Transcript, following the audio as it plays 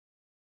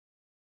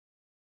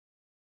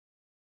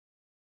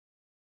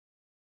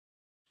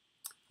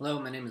Hello,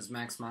 my name is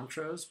Max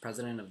Montrose,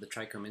 president of the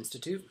Trichome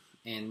Institute,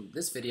 and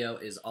this video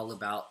is all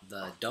about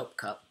the Dope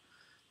Cup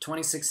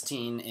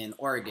 2016 in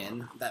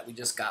Oregon that we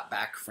just got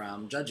back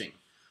from judging.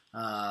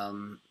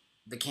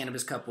 The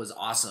Cannabis Cup was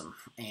awesome,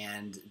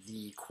 and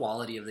the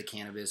quality of the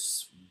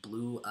cannabis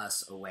blew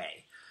us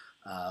away.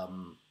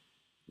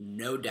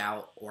 No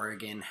doubt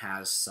Oregon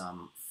has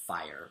some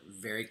fire,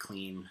 very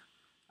clean.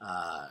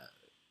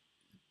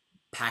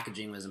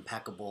 Packaging was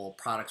impeccable,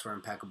 products were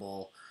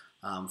impeccable.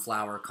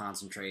 Flower,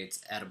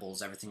 concentrates,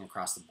 edibles, everything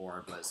across the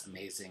board was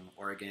amazing.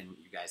 Oregon,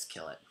 you guys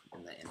kill it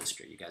in the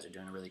industry. You guys are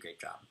doing a really great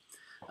job.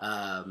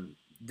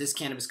 This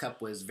Cannabis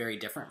Cup was very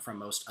different from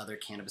most other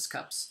Cannabis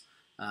Cups.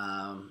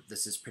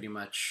 This is pretty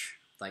much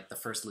like the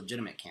first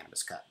legitimate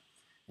Cannabis Cup.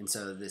 And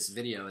so this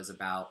video is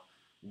about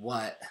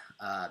what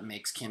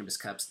makes Cannabis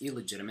Cups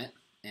illegitimate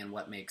and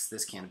what makes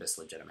this cannabis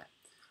legitimate.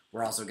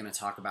 We're also going to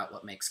talk about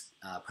what makes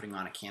putting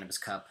on a Cannabis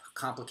Cup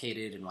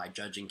complicated and why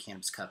judging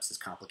Cannabis Cups is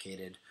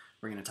complicated.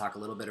 We're going to talk a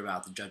little bit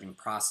about the judging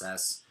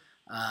process,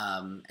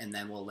 and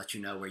then we'll let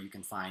you know where you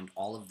can find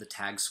all of the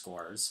tag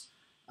scores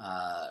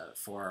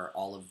for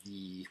all of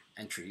the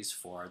entries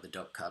for the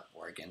Dope Cup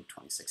Oregon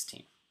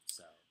 2016.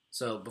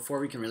 So before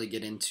we can really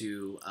get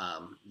into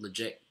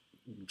legit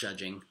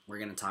judging, we're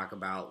going to talk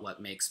about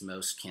what makes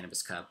most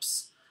Cannabis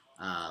Cups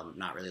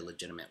not really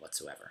legitimate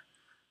whatsoever.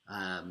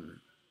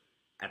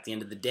 At the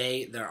end of the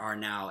day, there are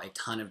now a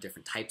ton of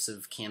different types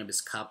of cannabis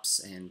cups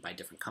and by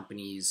different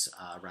companies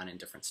run in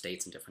different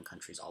states and different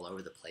countries all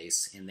over the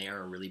place, and they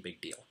are a really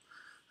big deal.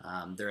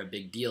 They're a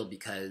big deal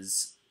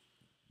because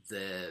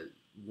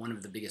one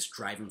of the biggest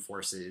driving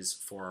forces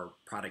for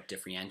product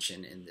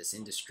differentiation in this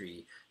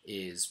industry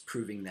is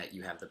proving that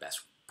you have the best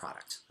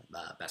product,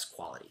 the best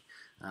quality.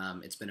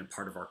 It's been a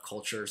part of our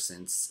culture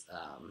since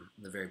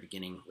the very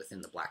beginning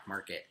within the black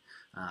market,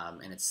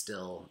 and it's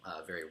still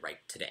very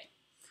ripe today.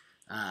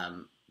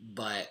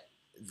 But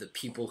the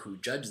people who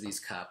judge these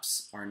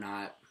cups are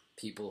not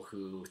people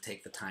who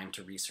take the time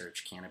to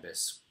research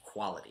cannabis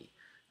quality.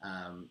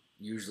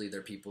 Usually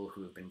they're people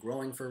who have been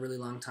growing for a really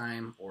long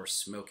time or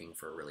smoking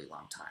for a really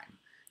long time.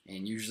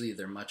 And usually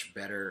they're much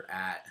better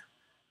at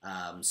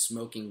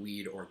smoking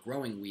weed or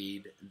growing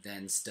weed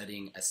than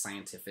studying a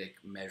scientific,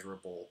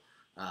 measurable,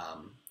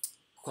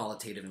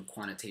 qualitative and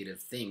quantitative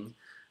thing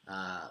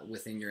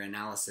within your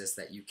analysis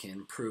that you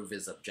can prove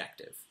is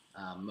objective.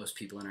 Most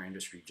people in our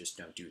industry just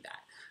don't do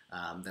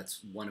that.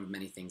 That's one of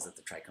many things that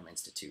the Trichome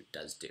Institute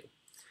does do.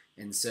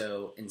 And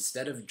so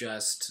instead of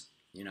just,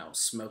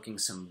 smoking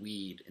some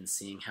weed and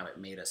seeing how it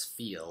made us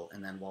feel,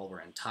 and then while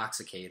we're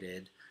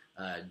intoxicated,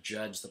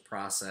 judge the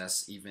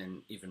process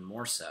even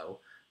more so,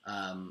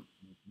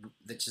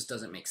 that just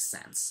doesn't make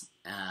sense.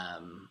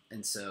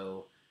 And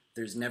so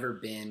there's never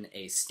been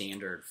a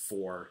standard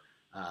for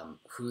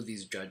who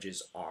these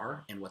judges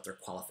are and what their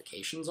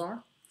qualifications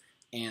are.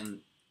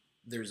 And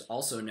there's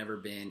also never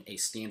been a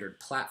standard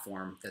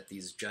platform that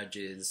these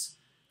judges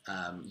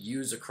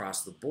use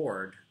across the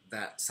board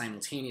that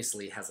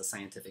simultaneously has a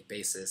scientific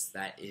basis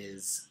that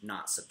is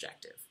not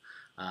subjective.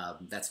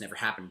 That's never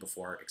happened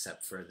before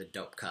except for the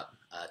Dope Cup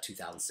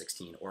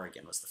 2016.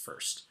 Oregon was the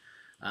first.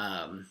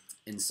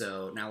 And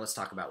so now let's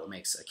talk about what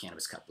makes a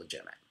Cannabis Cup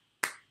legitimate.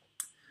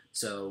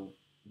 So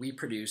we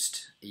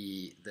produced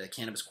the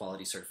cannabis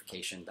quality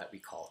certification that we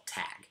call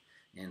TAG.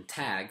 And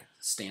TAG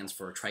stands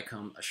for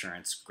Trichome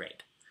Assurance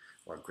Grade,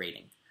 or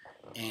grading.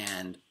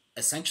 And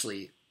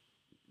essentially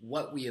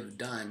what we have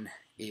done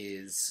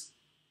is,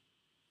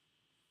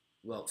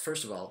 well,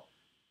 first of all,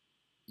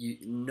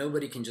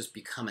 nobody can just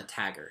become a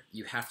tagger.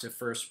 You have to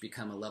first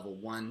become a level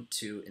 1,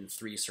 2, and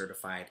 3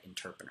 certified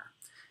interpreter.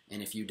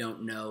 And if you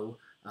don't know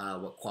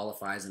what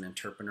qualifies an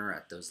interpreter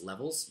at those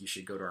levels, you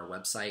should go to our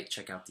website,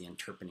 check out the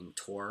interpreting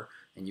tour,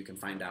 and you can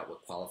find out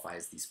what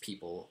qualifies these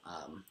people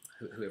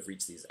who have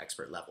reached these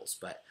expert levels.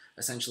 But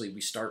essentially we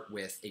start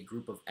with a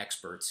group of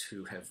experts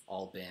who have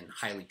all been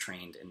highly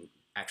trained and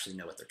actually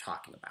know what they're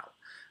talking about.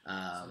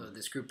 So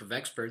this group of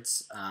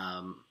experts,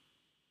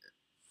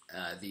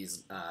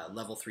 these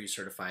level 3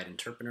 certified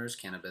interpreters,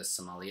 cannabis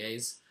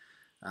sommeliers,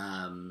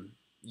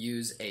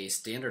 use a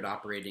standard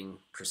operating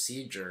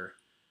procedure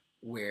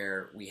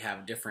where we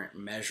have different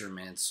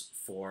measurements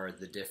for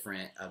the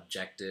different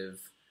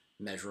objective,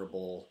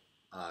 measurable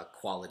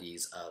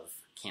qualities of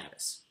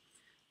cannabis.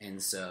 And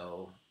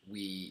so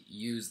we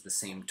use the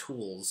same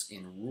tools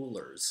in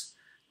rulers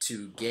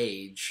to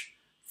gauge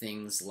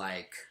things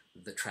like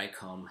the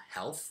trichome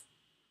health,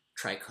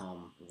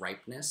 trichome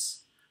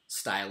ripeness,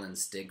 style and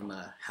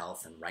stigma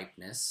health and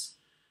ripeness.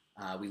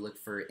 We look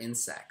for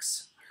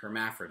insects,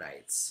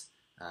 hermaphrodites,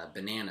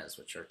 bananas,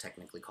 which are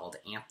technically called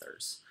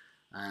anthers.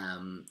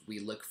 We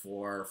look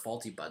for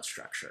faulty bud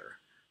structure.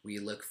 We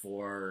look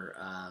for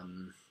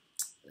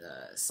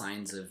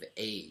signs of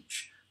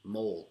age,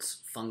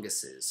 molds,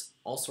 funguses,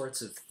 all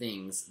sorts of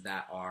things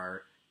that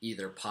are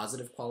either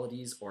positive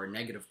qualities or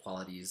negative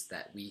qualities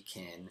that we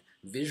can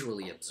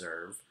visually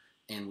observe,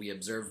 and we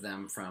observe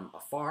them from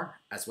afar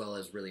as well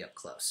as really up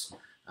close.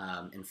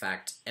 In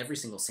fact, every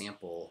single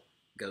sample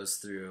goes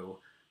through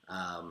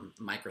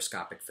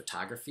microscopic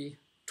photography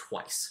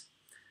twice.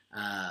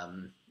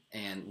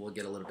 And we'll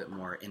get a little bit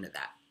more into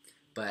that.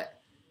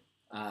 But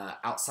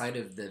outside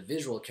of the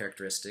visual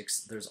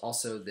characteristics, there's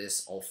also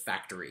this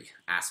olfactory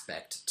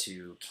aspect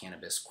to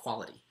cannabis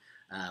quality.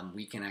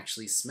 We can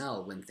actually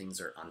smell when things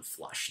are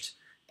unflushed.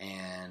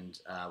 And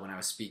when I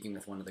was speaking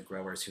with one of the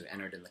growers who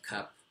entered in the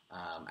cup,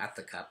 at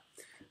the cup,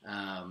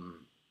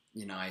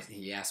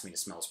 he asked me to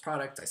smell his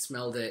product. I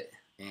smelled it,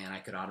 and I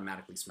could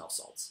automatically smell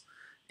salts.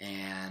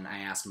 And I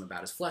asked him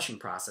about his flushing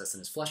process,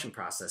 and his flushing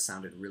process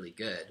sounded really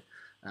good.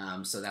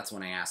 So that's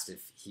when I asked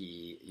if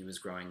he was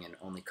growing in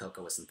only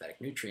cocoa with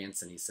synthetic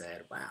nutrients, and he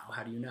said, wow,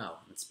 how do you know?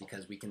 It's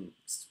because we can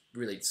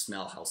really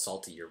smell how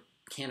salty your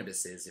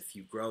cannabis is if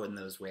you grow in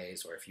those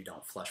ways or if you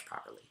don't flush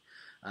properly.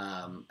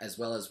 As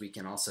well as we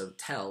can also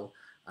tell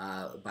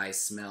by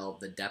smell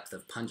the depth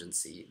of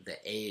pungency, the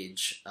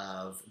age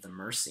of the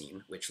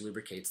myrcene, which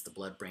lubricates the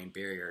blood-brain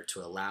barrier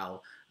to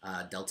allow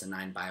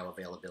delta-9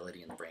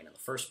 bioavailability in the brain in the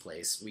first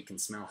place. We can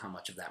smell how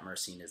much of that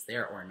myrcene is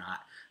there or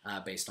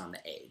not based on the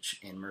age,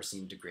 and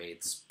myrcene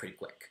degrades pretty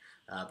quick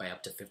by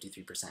up to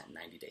 53% in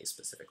 90 days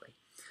specifically.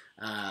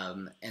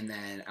 And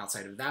then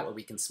outside of that, what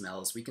we can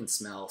smell is we can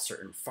smell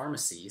certain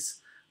pharmacies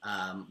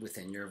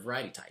within your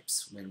variety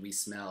types. When we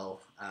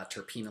smell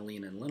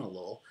terpinolene and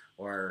linalool,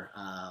 or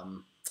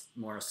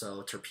more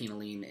so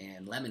terpinolene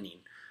and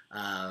limonene,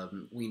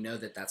 we know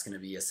that that's going to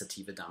be a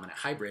sativa-dominant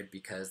hybrid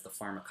because the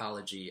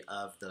pharmacology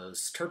of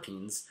those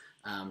terpenes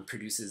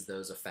produces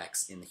those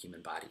effects in the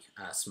human body,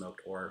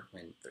 smoked or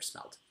when they're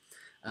smelled.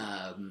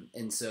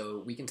 And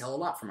so we can tell a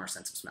lot from our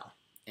sense of smell.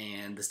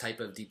 And this type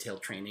of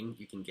detailed training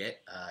you can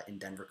get in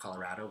Denver,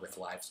 Colorado with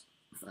live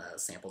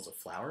samples of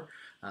flower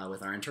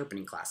with our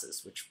interpreting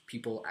classes, which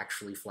people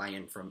actually fly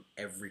in from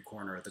every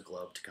corner of the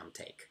globe to come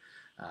take.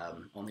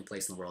 Only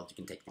place in the world you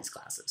can take these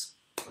classes.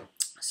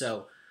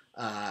 So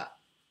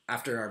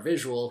after our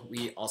visual,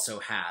 we also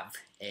have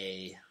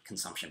a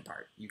consumption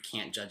part. You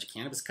can't judge a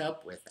cannabis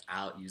cup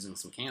without using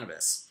some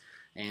cannabis,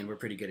 and we're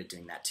pretty good at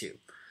doing that too.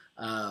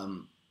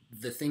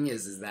 The thing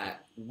is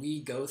that we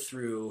go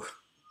through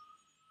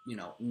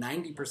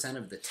 90%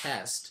 of the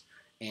test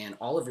and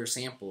all of your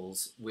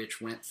samples,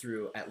 which went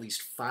through at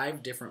least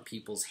 5 different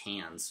people's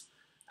hands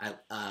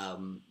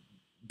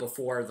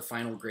before the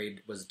final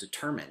grade was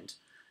determined.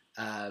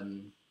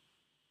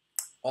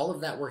 All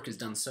of that work is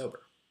done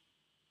sober.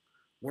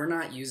 We're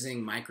not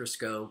using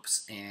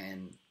microscopes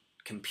and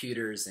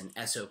computers and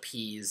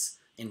SOPs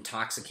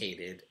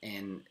intoxicated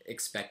and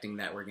expecting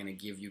that we're going to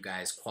give you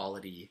guys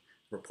quality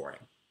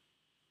reporting.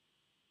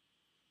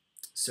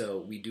 So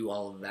we do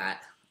all of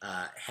that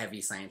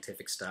heavy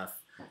scientific stuff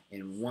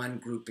in one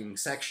grouping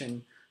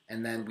section,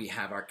 and then we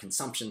have our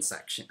consumption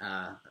section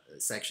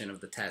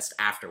of the test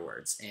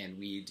afterwards, and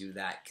we do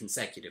that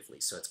consecutively,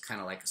 so it's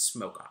kind of like a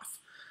smoke-off.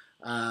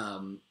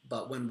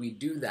 But when we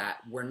do that,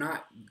 we're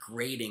not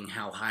grading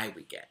how high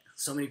we get.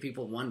 So many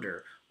people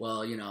wonder,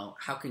 well,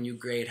 how can you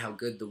grade how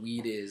good the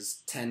weed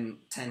is 10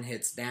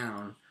 hits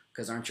down,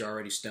 because aren't you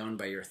already stoned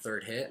by your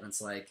 3rd hit? And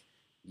it's like,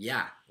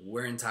 yeah,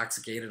 we're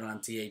intoxicated on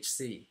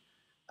THC.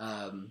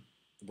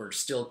 We're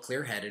still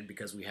clear-headed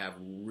because we have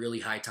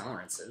really high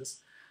tolerances.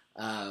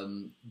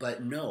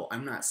 But no,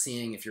 I'm not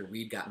seeing if your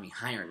weed got me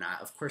high or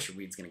not. Of course your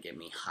weed's going to get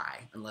me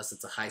high, unless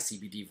it's a high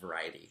CBD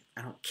variety.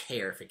 I don't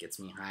care if it gets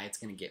me high. It's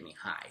going to get me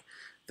high.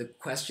 The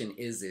question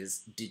is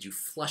did you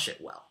flush it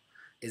well?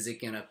 Is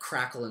it going to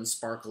crackle and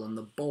sparkle in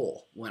the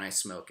bowl when I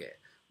smoke it?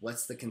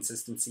 What's the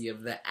consistency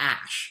of the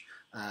ash?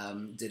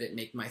 Did it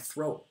make my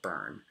throat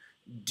burn?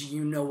 Do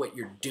you know what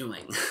you're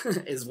doing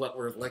is what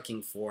we're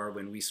looking for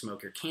when we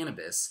smoke your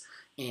cannabis.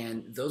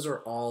 And those are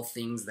all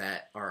things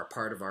that are a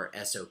part of our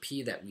SOP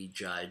that we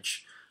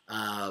judge,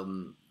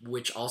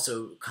 which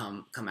also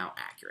come out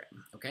accurate,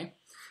 okay?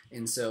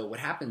 And so what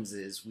happens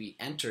is we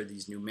enter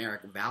these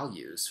numeric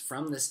values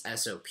from this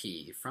SOP,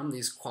 from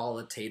these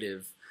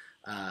qualitative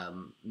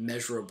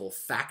measurable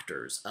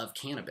factors of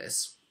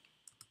cannabis,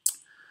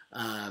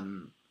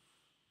 and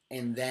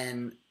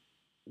then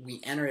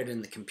we enter it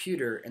in the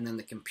computer, and then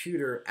the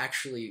computer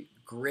actually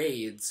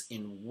grades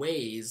and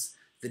weighs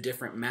the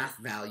different math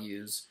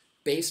values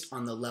based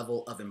on the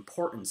level of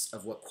importance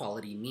of what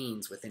quality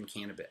means within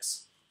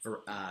cannabis,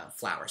 for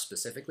flower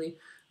specifically,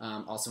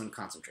 also in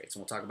concentrates,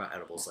 and we'll talk about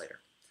edibles later.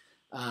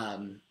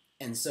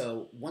 And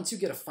so once you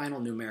get a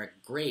final numeric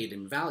grade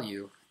and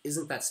value,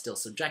 isn't that still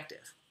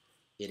subjective?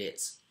 It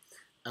is,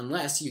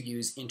 unless you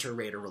use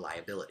inter-rater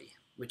reliability,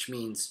 which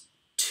means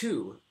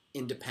 2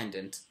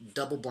 independent,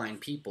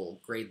 double-blind people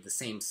grade the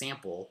same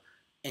sample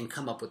and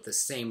come up with the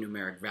same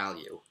numeric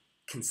value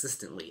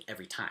consistently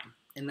every time.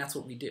 And that's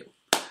what we do.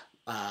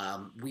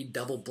 We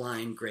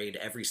double-blind grade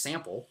every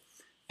sample,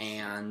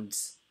 and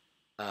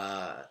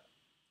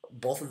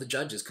both of the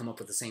judges come up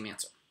with the same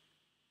answer.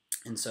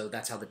 And so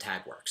that's how the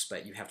tag works,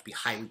 but you have to be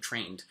highly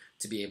trained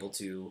to be able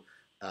to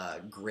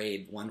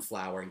grade one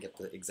flower and get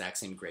the exact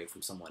same grade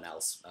from someone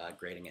else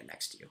grading it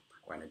next to you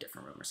or in a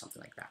different room or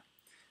something like that.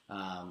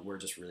 We're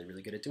just really,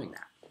 really good at doing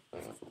that.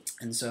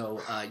 And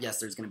so, yes,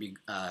 there's going to be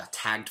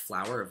tagged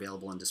flower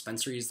available in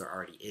dispensaries. There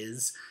already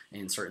is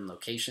in certain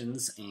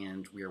locations,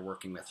 and we are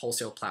working with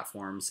wholesale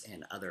platforms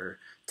and other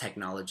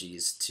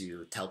technologies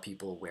to tell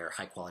people where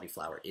high-quality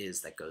flower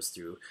is that goes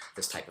through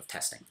this type of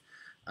testing.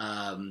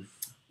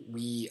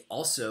 We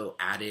also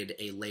added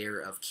a layer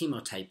of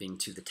chemotyping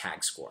to the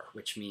tag score,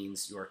 which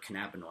means your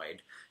cannabinoid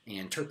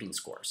and terpene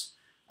scores.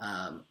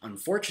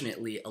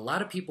 Unfortunately, a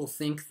lot of people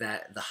think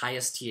that the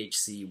highest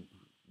THC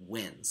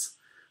wins.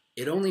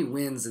 It only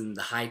wins in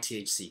the high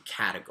THC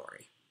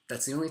category.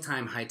 That's the only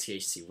time high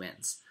THC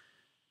wins.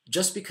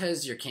 Just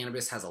because your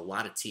cannabis has a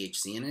lot of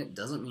THC in it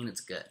doesn't mean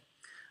it's good.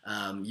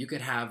 You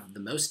could have the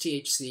most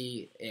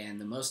THC and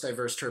the most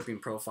diverse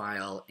terpene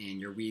profile, and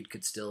your weed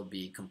could still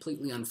be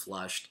completely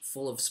unflushed,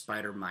 full of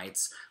spider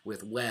mites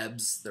with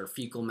webs, their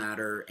fecal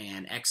matter,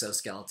 and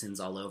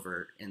exoskeletons all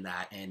over in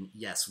that. And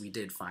yes, we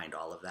did find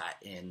all of that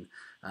in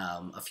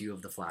a few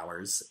of the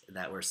flowers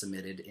that were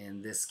submitted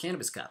in this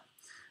cannabis cup.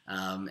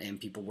 And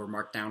people were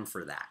marked down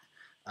for that.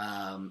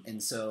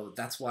 And so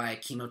that's why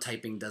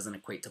chemotyping doesn't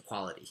equate to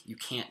quality. You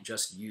can't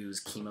just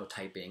use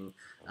chemotyping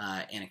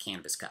in a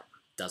cannabis cup.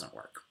 Doesn't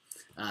work.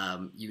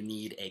 You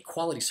need a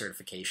quality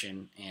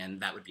certification,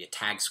 and that would be a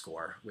tag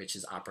score, which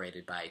is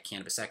operated by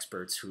cannabis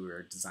experts who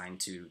are designed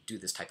to do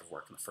this type of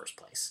work in the first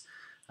place.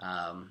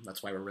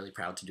 That's why we're really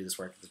proud to do this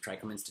work at the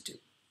Trichome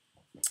Institute.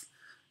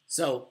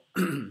 So,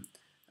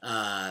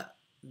 I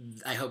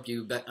hope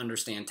you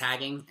understand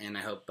tagging, and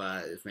I hope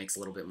it makes a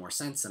little bit more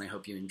sense, and I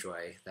hope you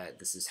enjoy that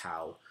this is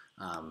how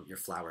your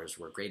flowers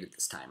were graded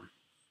this time.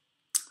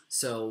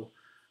 So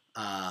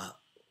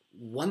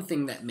one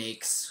thing that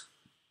makes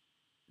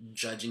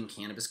judging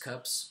cannabis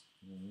cups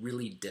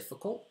really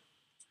difficult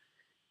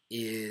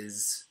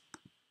is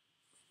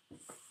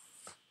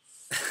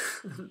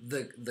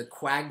the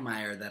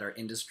quagmire that our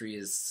industry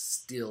is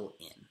still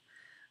in.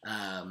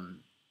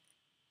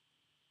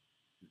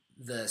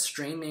 The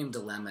strain name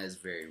dilemma is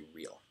very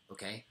real,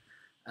 okay?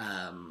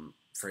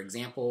 For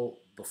example,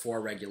 before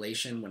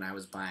regulation, when I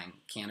was buying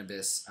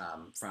cannabis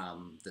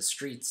from the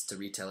streets to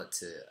retail it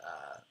to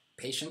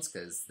patients,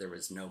 because there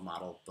was no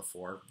model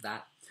before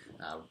that,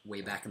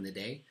 way back in the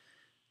day,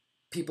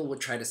 people would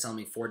try to sell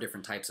me 4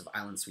 different types of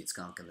Island Sweet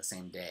Skunk in the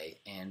same day,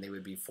 and they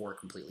would be 4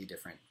 completely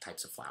different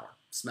types of flower.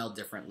 Smelled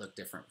different, looked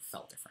different,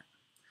 felt different.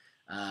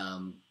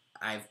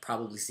 I've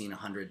probably seen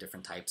 100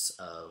 different types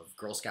of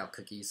Girl Scout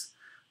cookies.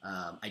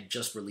 I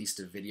just released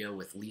a video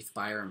with Leaf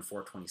Buyer and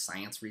 420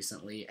 Science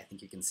recently. I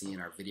think you can see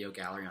in our video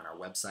gallery on our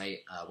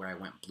website where I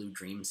went Blue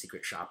Dream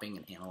secret shopping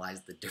and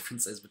analyzed the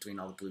differences between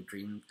all the Blue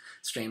Dream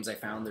strains I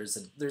found.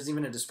 There's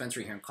even a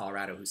dispensary here in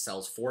Colorado who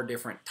sells 4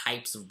 different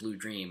types of Blue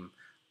Dream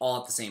all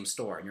at the same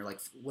store. And you're like,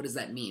 what does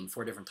that mean,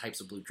 4 different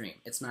types of Blue Dream?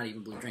 It's not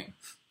even Blue Dream.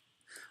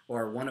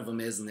 Or one of them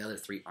is and the other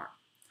 3 aren't.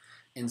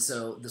 And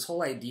so this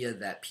whole idea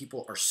that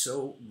people are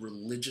so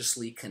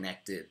religiously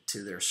connected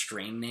to their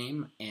strain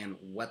name and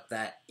what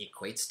that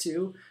equates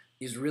to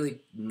is really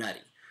nutty.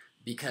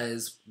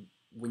 Because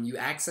when you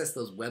access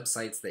those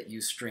websites that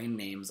use strain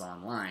names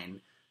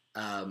online,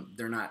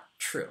 they're not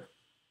true.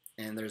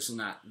 And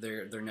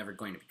they're never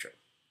going to be true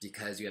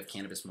because you have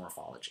cannabis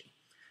morphology.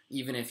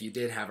 Even if you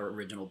did have an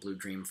original Blue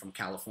Dream from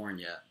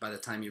California, by the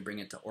time you bring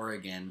it to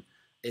Oregon,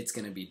 it's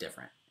going to be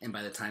different. And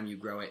by the time you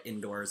grow it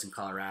indoors in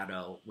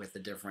Colorado with a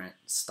different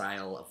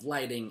style of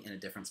lighting and a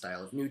different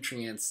style of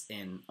nutrients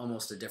and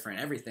almost a different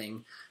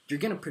everything, you're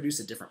going to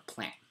produce a different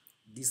plant.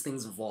 These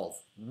things evolve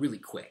really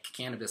quick,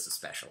 cannabis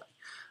especially.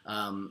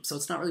 So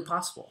it's not really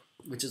possible,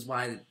 which is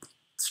why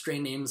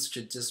strain names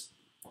should just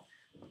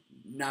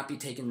not be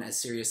taken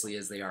as seriously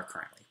as they are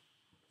currently.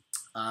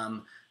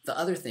 The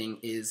other thing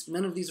is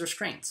none of these are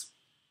strains.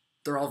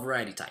 They're all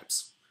variety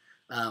types.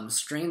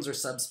 Strains are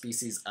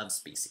subspecies of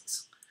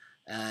species.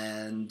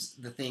 And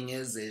the thing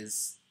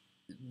is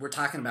we're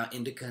talking about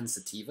indica and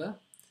sativa,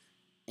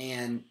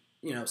 and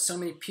so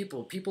many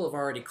people have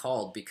already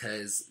called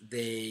because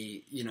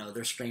they,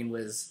 their strain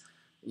was,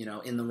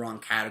 in the wrong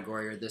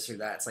category or this or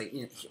that. It's like,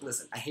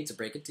 listen, I hate to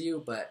break it to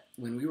you, but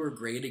when we were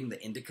grading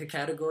the indica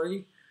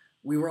category,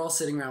 we were all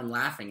sitting around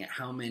laughing at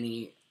how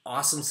many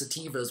awesome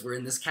sativas were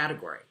in this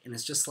category, and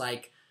it's just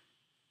like,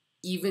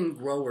 even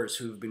growers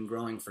who've been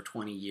growing for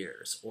 20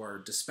 years or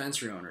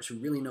dispensary owners who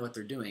really know what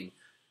they're doing,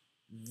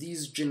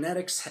 these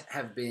genetics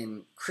have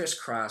been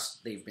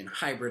crisscrossed, they've been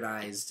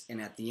hybridized,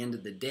 and at the end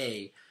of the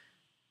day,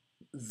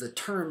 the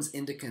terms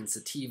indica and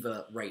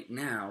sativa right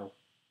now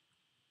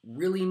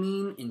really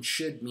mean and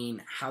should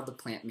mean how the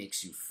plant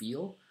makes you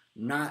feel,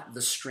 not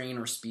the strain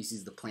or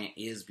species the plant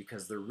is,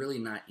 because they're really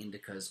not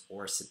indicas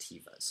or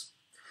sativas.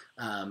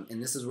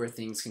 And this is where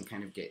things can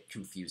kind of get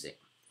confusing.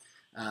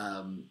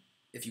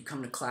 If you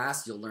come to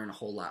class, you'll learn a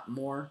whole lot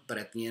more, but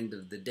at the end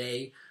of the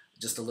day,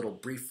 just a little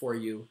brief for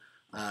you,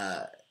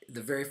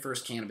 the very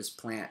first cannabis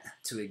plant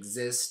to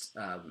exist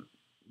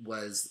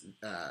was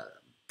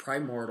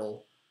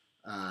primordial,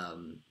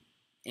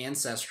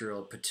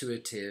 ancestral,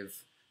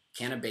 pituitive,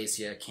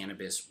 Cannabaceae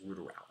cannabis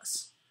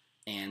ruderalis.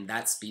 And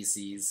that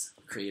species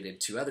created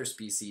 2 other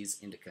species,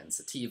 indica and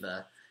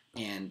sativa,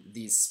 And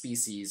these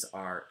species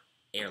are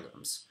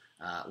heirlooms,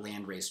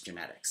 land-raised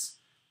genetics.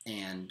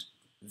 And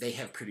they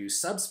have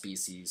produced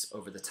subspecies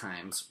over the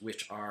times,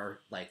 which are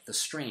like the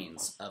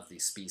strains of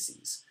these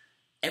species.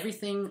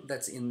 Everything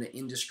that's in the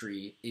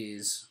industry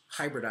is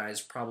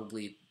hybridized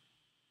probably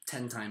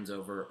 10 times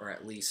over, or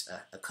at least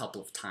a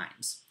couple of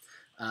times,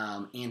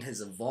 and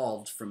has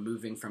evolved from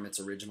moving from its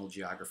original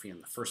geography in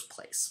the first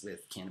place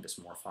with cannabis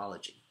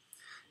morphology.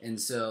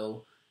 And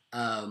so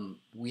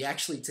we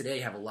actually today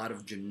have a lot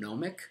of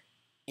genomic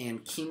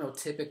and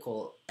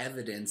chemotypical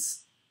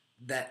evidence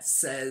that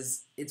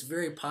says it's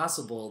very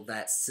possible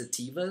that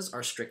sativas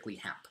are strictly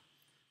hemp,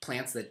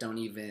 plants that don't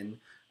even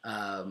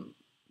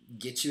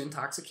get you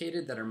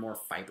intoxicated, that are more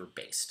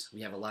fiber-based.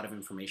 We have a lot of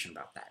information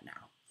about that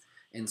now.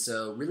 And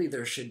so really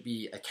there should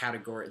be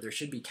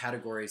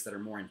categories that are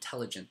more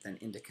intelligent than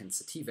indica and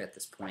sativa at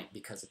this point,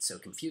 because it's so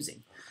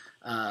confusing.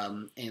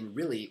 And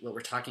really what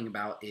we're talking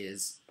about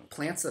is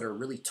plants that are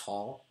really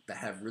tall, that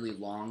have really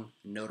long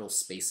nodal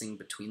spacing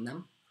between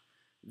them,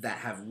 that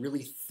have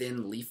really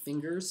thin leaf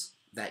fingers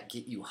that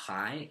get you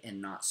high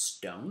and not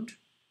stoned.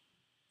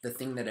 The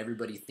thing that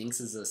everybody thinks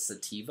is a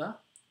sativa,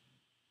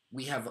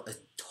 we have a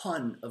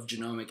ton of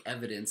genomic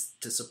evidence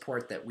to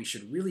support that we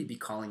should really be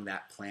calling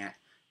that plant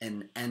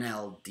an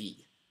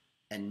NLD,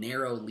 a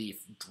narrow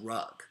leaf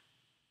drug,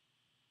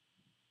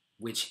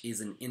 which is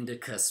an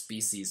indica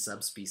species,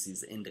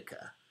 subspecies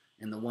indica.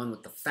 And the one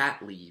with the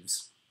fat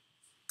leaves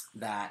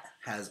that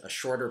has a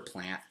shorter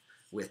plant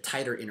with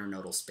tighter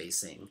internodal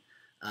spacing,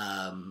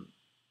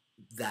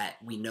 that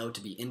we know to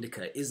be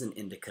indica, is an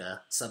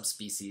indica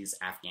subspecies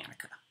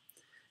afghanica.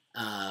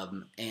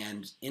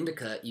 And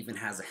indica even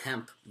has a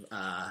hemp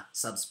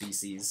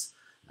subspecies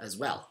as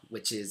well,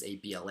 which is a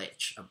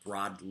BLH, a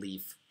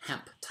broadleaf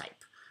hemp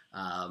type.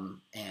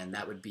 And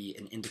that would be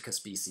an indica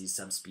species,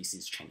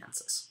 subspecies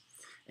chinensis.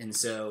 And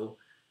so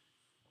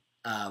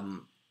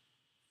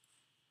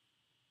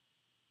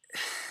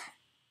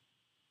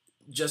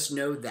just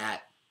know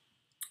that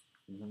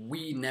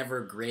we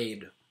never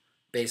grade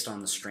based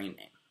on the strain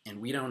name, and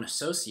we don't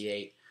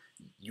associate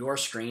your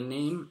strain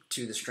name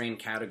to the strain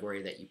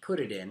category that you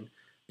put it in,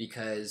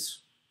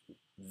 because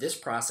this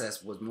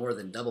process was more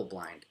than double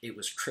blind, it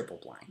was triple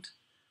blind.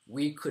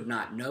 We could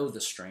not know the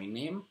strain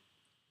name,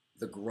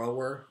 the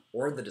grower,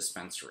 or the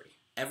dispensary.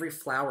 Every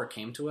flower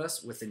came to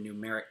us with a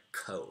numeric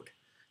code.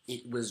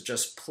 It was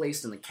just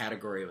placed in the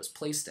category it was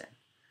placed in.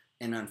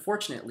 And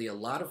unfortunately, a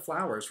lot of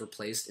flowers were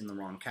placed in the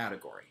wrong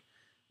category.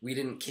 We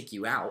didn't kick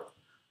you out.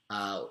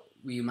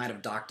 We might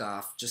have docked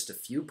off just a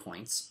few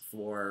points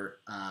for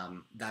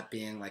that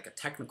being like a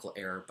technical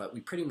error, but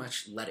we pretty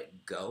much let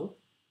it go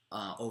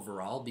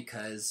overall,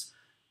 because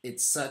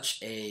it's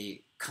such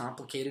a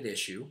complicated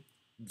issue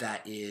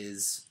that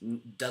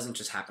doesn't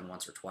just happen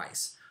once or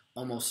twice.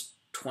 Almost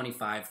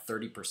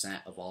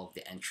 25-30% of all of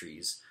the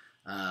entries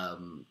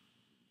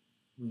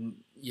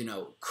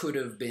could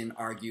have been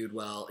argued,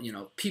 well,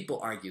 people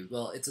argued,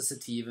 well, it's a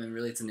sativa, and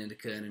really it's an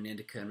indica,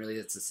 and really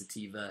it's a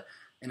sativa.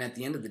 And at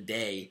the end of the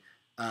day,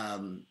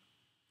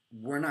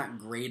 we're not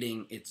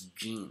grading its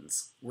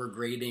genes. We're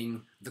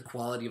grading the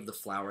quality of the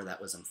flower that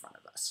was in front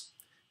of us.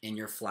 And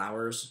your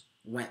flowers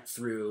went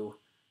through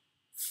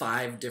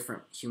 5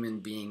 different human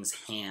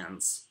beings'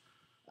 hands.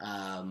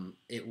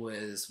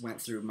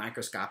 Went through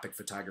microscopic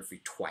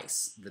photography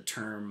twice. The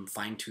term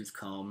fine-tooth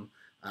comb,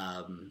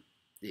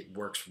 it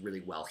works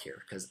really well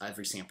here, because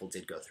every sample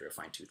did go through a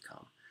fine-tooth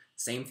comb.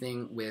 Same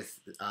thing with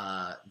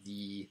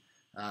the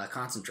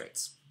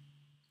concentrates.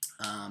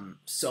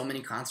 So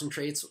many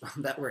concentrates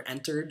that were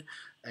entered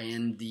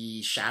in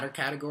the shatter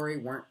category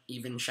weren't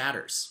even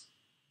shatters.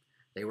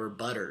 They were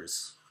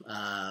butters.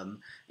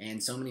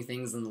 And so many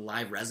things in the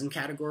live resin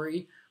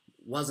category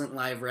wasn't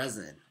live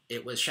resin.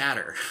 It was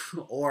shatter.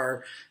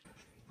 Or,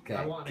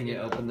 okay, can you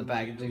open the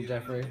packaging,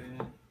 Jeffrey?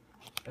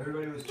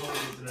 Everybody was told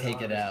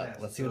take it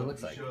out. Let's see what it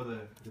looks like. Have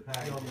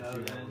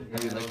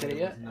you looked at it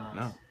yet?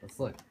 No. Let's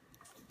look.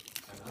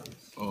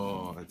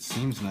 Oh, it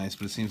seems nice,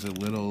 but it seems a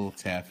little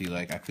taffy.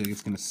 Like, I feel like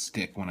it's gonna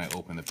stick when I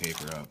open the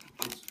paper up.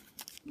 It's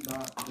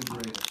not the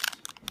greatest.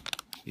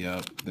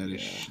 Yep,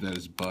 that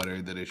is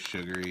butter. That is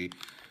sugary.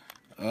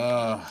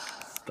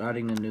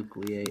 Starting to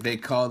nucleate. They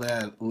call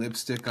that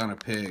lipstick on a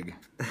pig.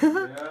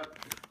 Yep.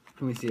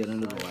 Can we see it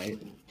under the light?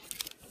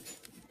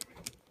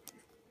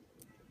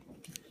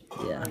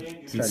 Yeah.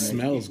 It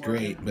smells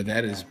great, but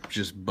that is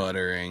just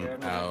buttering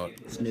out.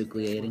 It's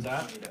nucleating.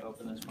 To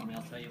open this for me,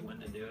 I'll tell you when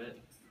to do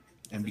it.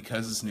 And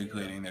because it's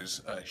nucleating,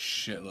 there's a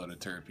shitload of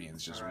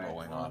terpenes just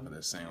rolling off of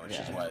this thing, which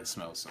is why it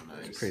smells so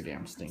nice. It's pretty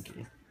damn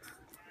stinky.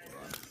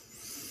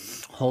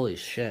 Holy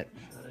shit.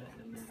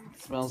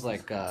 It smells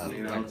like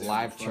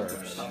live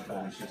chirps.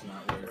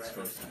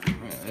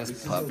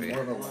 This puppy.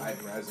 More of a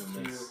live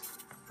resin.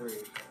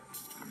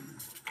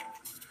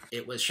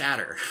 It was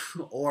shatter,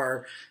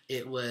 or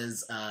it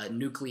was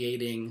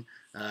nucleating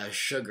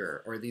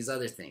sugar, or these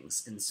other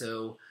things. And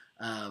so,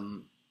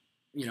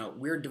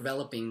 we're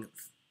developing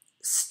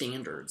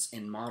standards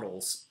and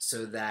models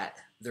so that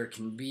there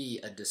can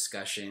be a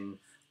discussion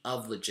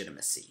of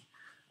legitimacy.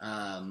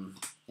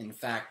 In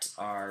fact,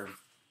 our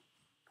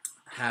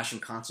hash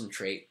and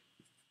concentrate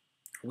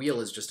wheel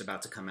is just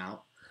about to come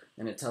out,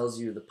 and it tells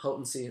you the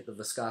potency, the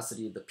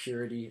viscosity, the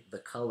purity, the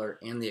color,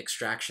 and the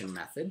extraction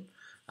method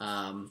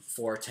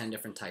for 10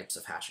 different types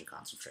of hash and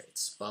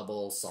concentrates: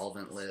 bubble,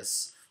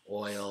 solventless,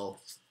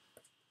 oil,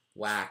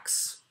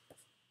 wax,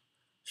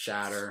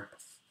 shatter,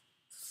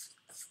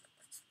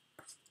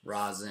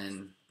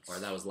 rosin, or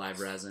that was live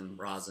resin,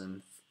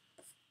 rosin,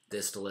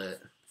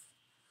 distillate.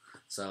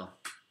 So,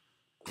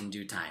 in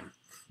due time,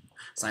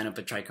 sign up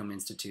at Trichome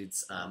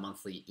Institute's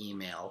monthly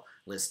email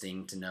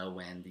listing to know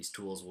when these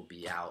tools will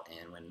be out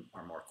and when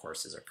our more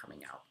courses are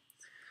coming out.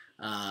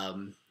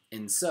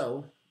 And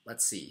so,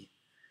 let's see.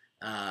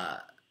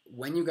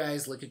 When you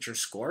guys look at your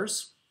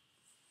scores,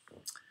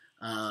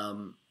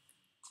 the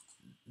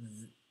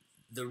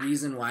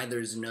reason why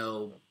there's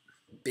no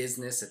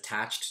business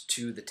attached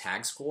to the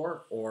tag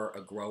score or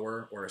a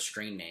grower or a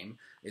strain name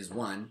is,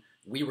 one,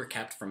 we were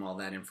kept from all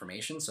that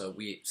information, so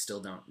we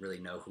still don't really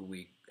know who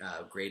we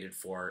graded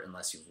for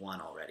unless you've won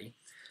already.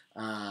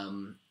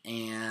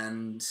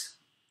 And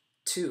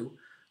two,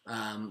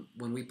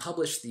 when we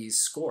publish these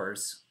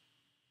scores,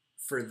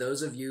 for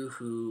those of you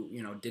who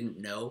didn't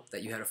know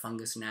that you had a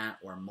fungus gnat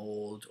or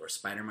mold or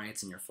spider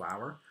mites in your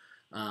flour,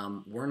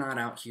 we're not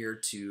out here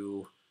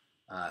to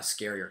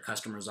scare your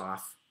customers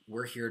off.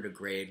 We're here to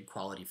grade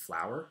quality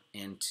flour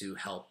and to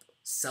help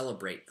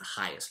celebrate the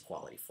highest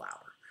quality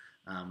flour.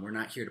 We're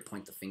not here to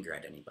point the finger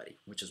at anybody,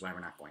 which is why we're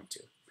not going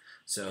to.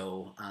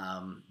 So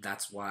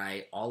that's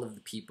why all of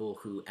the people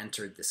who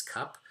entered this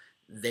cup,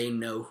 they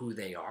know who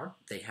they are,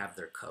 they have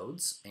their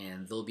codes,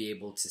 and they'll be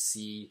able to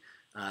see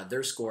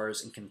their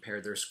scores and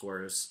compare their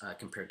scores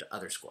compared to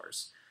other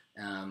scores.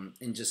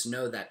 And just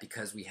know that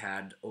because we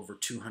had over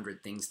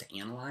 200 things to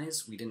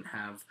analyze, we didn't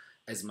have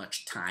as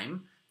much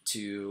time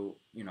to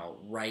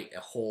write a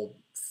whole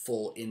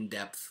full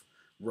in-depth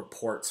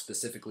report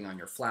specifically on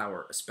your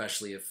flour,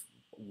 especially if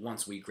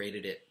once we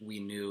graded it, we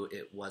knew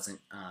it wasn't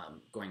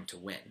going to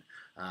win.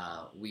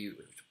 We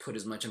put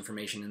as much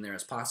information in there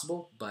as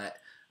possible, but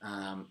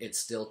it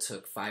still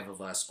took 5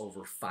 of us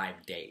over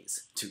 5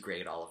 days to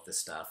grade all of this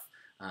stuff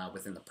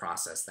within the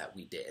process that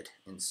we did.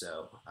 And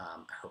so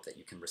I hope that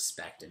you can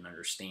respect and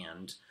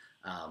understand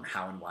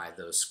how and why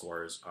those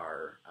scores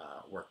are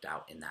worked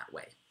out in that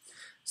way.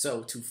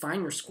 So to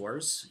find your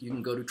scores, you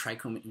can go to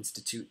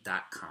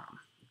trichomeinstitute.com.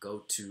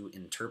 Go to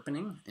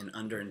interpening, and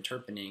under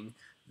interpening,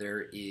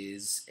 there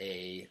is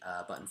a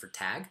button for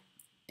tag.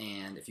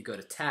 And if you go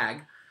to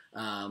tag,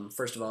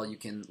 first of all, you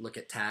can look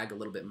at tag a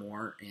little bit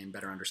more and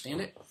better understand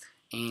it.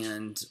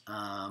 And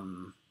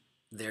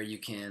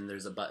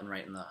there's a button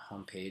right in the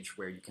homepage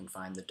where you can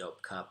find the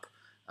Dope Cup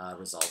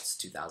results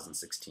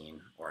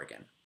 2016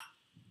 Oregon.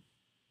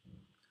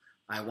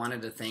 I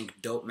wanted to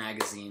thank Dope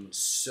Magazine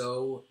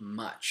so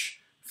much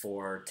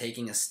for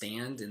taking a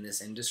stand in this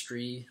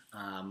industry,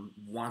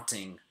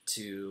 wanting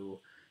to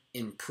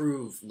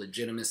improve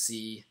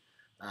legitimacy,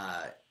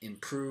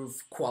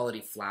 improve quality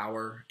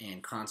flour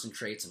and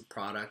concentrates and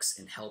products,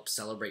 and help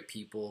celebrate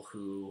people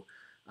who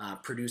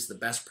produce the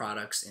best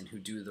products and who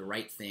do the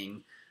right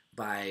thing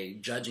by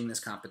judging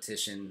this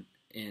competition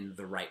in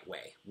the right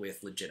way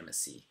with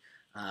legitimacy.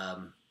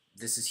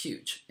 This is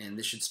huge, and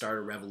this should start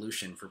a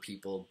revolution for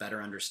people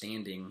better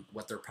understanding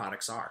what their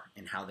products are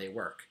and how they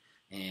work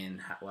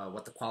and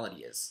what the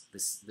quality is.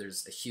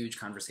 There's a huge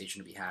conversation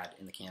to be had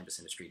in the cannabis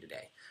industry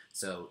today.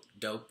 So,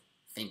 Dope,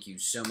 thank you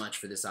so much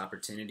for this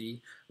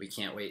opportunity. We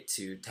can't wait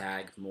to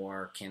tag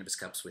more cannabis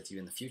cups with you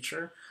in the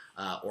future.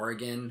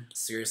 Oregon,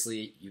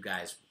 seriously, you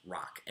guys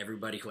rock.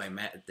 Everybody who I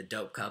met at the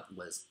Dope Cup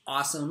was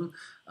awesome.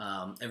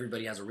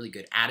 Everybody has a really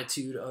good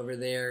attitude over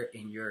there,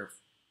 and your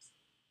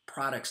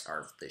products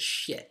are the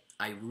shit.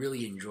 I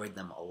really enjoyed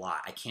them a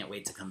lot. I can't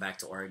wait to come back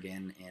to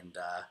Oregon and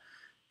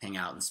hang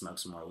out and smoke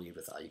some more weed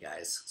with all you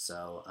guys.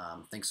 So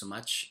thanks so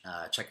much.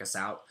 Check us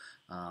out.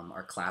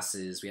 Our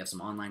classes, we have some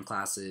online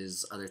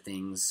classes, other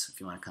things. If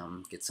you want to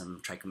come get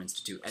some Trichome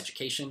Institute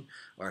education,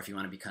 or if you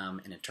want to become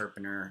an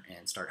interpreter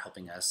and start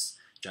helping us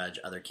judge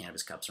other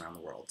cannabis cups around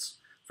the world.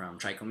 From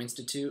Trichome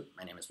Institute,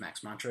 my name is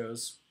Max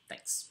Montrose.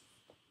 Thanks.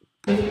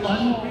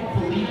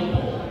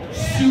 Unbelievable.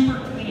 Super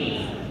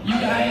clean. You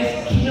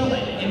guys kill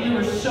it. And we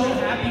were so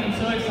happy and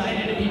so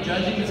excited to be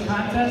judging this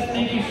contest.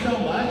 Thank you so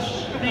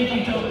much. Thank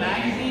you, Dope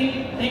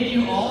Magazine. Thank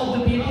you all of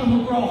the people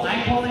who grow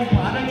high quality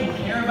products and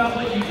care about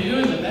what you do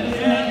and the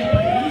medicine that you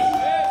produce.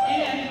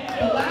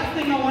 And the last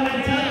thing I wanted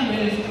to tell you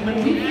is when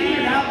we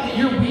figured out that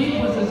your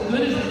weed was as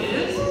good as it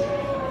is,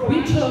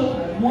 we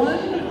took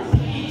one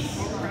piece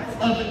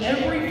of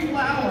every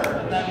flower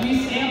that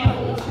we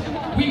sampled.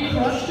 We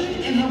crushed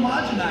it and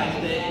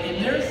homogenized it,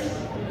 and there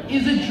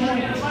is a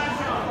joint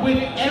with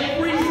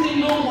every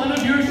single one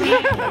of your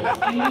samples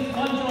in this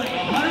one joint.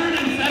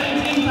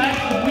 117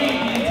 types of weed.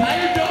 The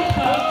entire Dope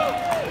Cup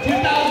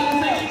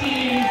 2016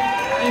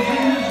 is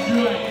in this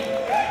joint.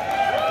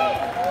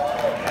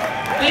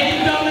 Thank you,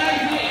 Dope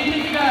Magazine.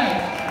 Thank you, guys.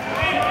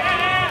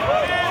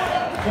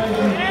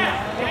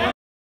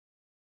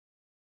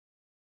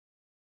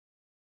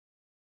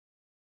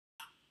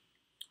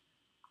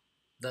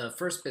 The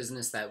first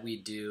business that we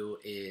do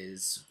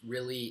is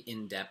really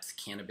in-depth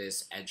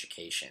cannabis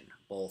education,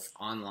 both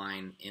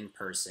online, in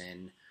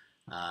person,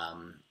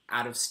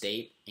 out of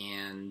state,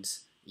 and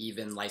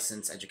even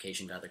licensed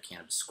education to other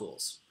cannabis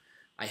schools.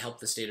 I helped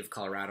the state of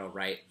Colorado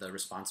write the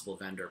Responsible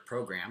Vendor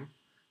Program,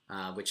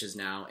 which is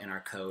now in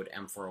our code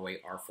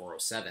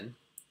M408R407.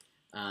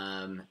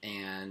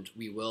 And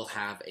we will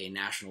have a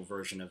national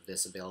version of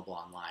this available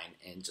online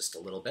in just a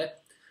little bit.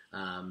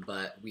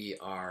 But we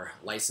are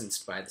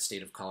licensed by the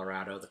state of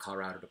Colorado, the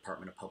Colorado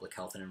Department of Public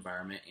Health and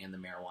Environment, and the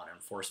Marijuana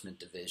Enforcement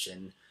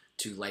Division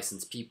to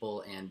license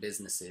people and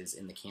businesses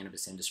in the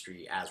cannabis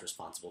industry as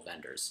responsible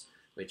vendors,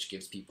 which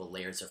gives people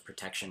layers of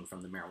protection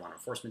from the Marijuana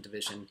Enforcement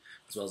Division,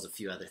 as well as a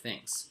few other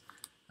things.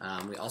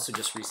 We also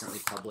just recently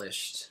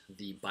published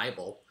the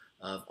Bible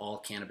of all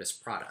cannabis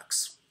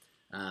products.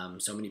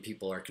 So many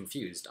people are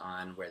confused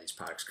on where these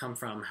products come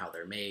from, how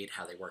they're made,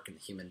 how they work in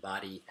the human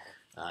body.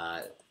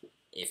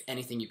 If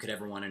anything you could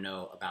ever want to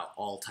know about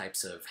all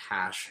types of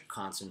hash,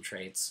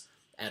 concentrates,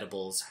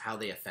 edibles, how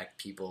they affect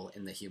people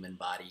in the human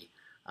body,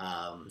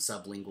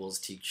 sublinguals,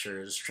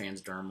 tinctures,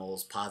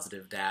 transdermals,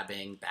 positive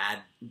dabbing, bad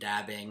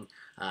dabbing,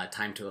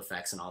 time to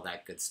effects, and all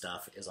that good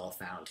stuff is all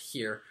found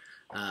here.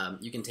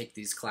 You can take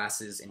these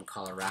classes in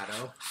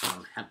Colorado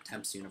from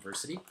Temps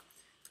University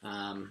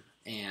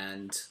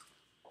and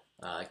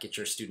get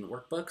your student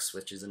workbooks,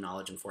 which is a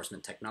knowledge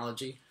enforcement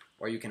technology,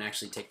 or you can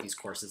actually take these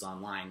courses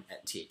online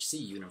at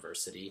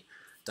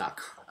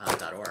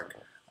thcuniversity.org,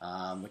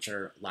 which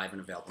are live and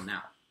available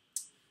now.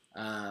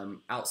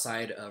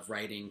 Outside of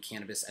writing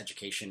cannabis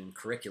education and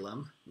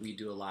curriculum, we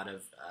do a lot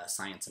of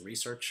science and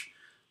research.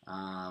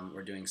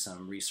 We're doing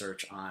some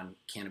research on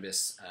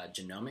cannabis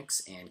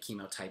genomics and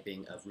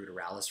chemotyping of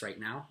ruderalis right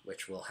now,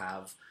 which we'll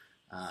have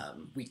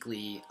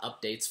weekly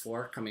updates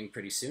for coming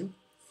pretty soon.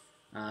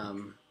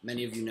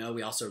 Many of you know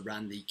we also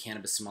run the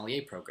Cannabis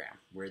Sommelier Program.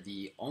 We're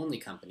the only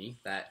company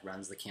that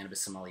runs the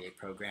Cannabis Sommelier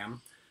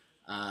Program.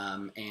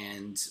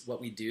 And what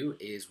we do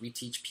is we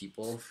teach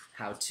people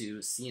how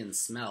to see and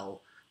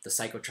smell the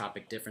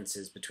psychotropic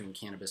differences between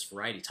cannabis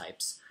variety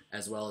types,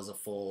 as well as a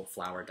full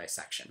flower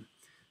dissection.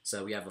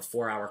 So we have a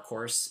 4-hour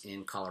course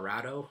in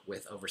Colorado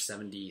with over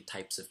 70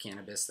 types of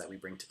cannabis that we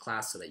bring to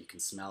class so that you can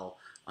smell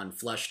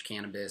unflushed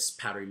cannabis,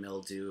 powdery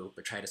mildew,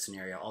 botrytis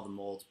cinerea, all the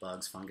molds,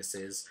 bugs,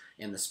 funguses,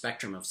 and the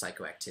spectrum of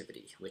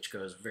psychoactivity, which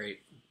goes very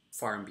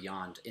far and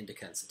beyond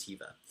indica and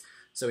sativa.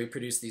 So we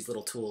produce these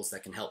little tools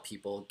that can help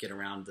people get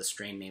around the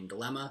strain name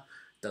dilemma.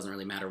 Doesn't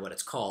really matter what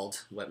it's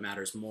called. What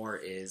matters more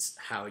is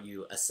how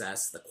you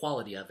assess the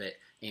quality of it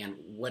and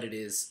what it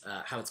is,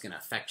 how it's going to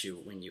affect you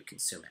when you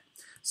consume it.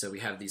 So we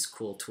have these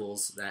cool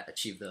tools that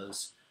achieve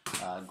those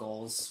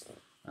goals.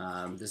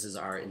 This is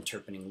our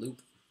interpening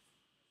loop.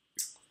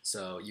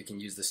 So you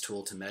can use this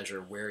tool to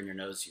measure where in your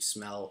nose you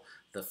smell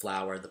the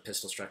flower, the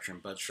pistil structure,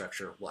 and bud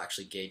structure will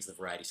actually gauge the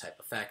variety type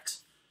effect.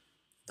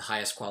 The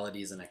highest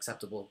qualities and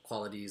acceptable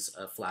qualities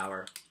of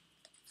flower,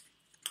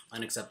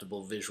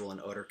 unacceptable visual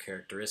and odor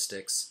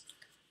characteristics,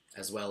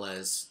 as well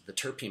as the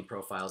terpene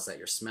profiles that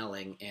you're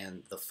smelling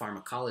and the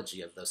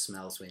pharmacology of those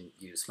smells when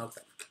you smoke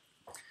them.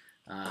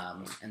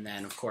 And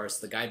then, of course,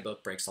 the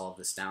guidebook breaks all of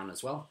this down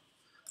as well.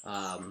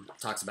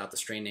 Talks about the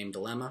strain name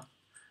dilemma,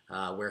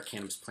 where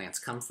cannabis plants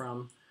come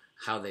from,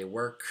 how they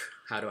work,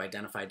 how to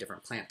identify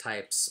different plant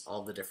types,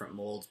 all the different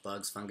molds,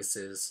 bugs,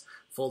 funguses,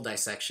 full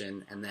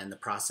dissection, and then the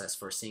process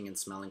for seeing and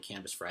smelling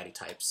cannabis variety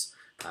types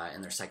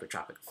and their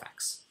psychotropic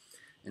effects.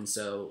 And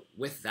so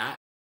with that,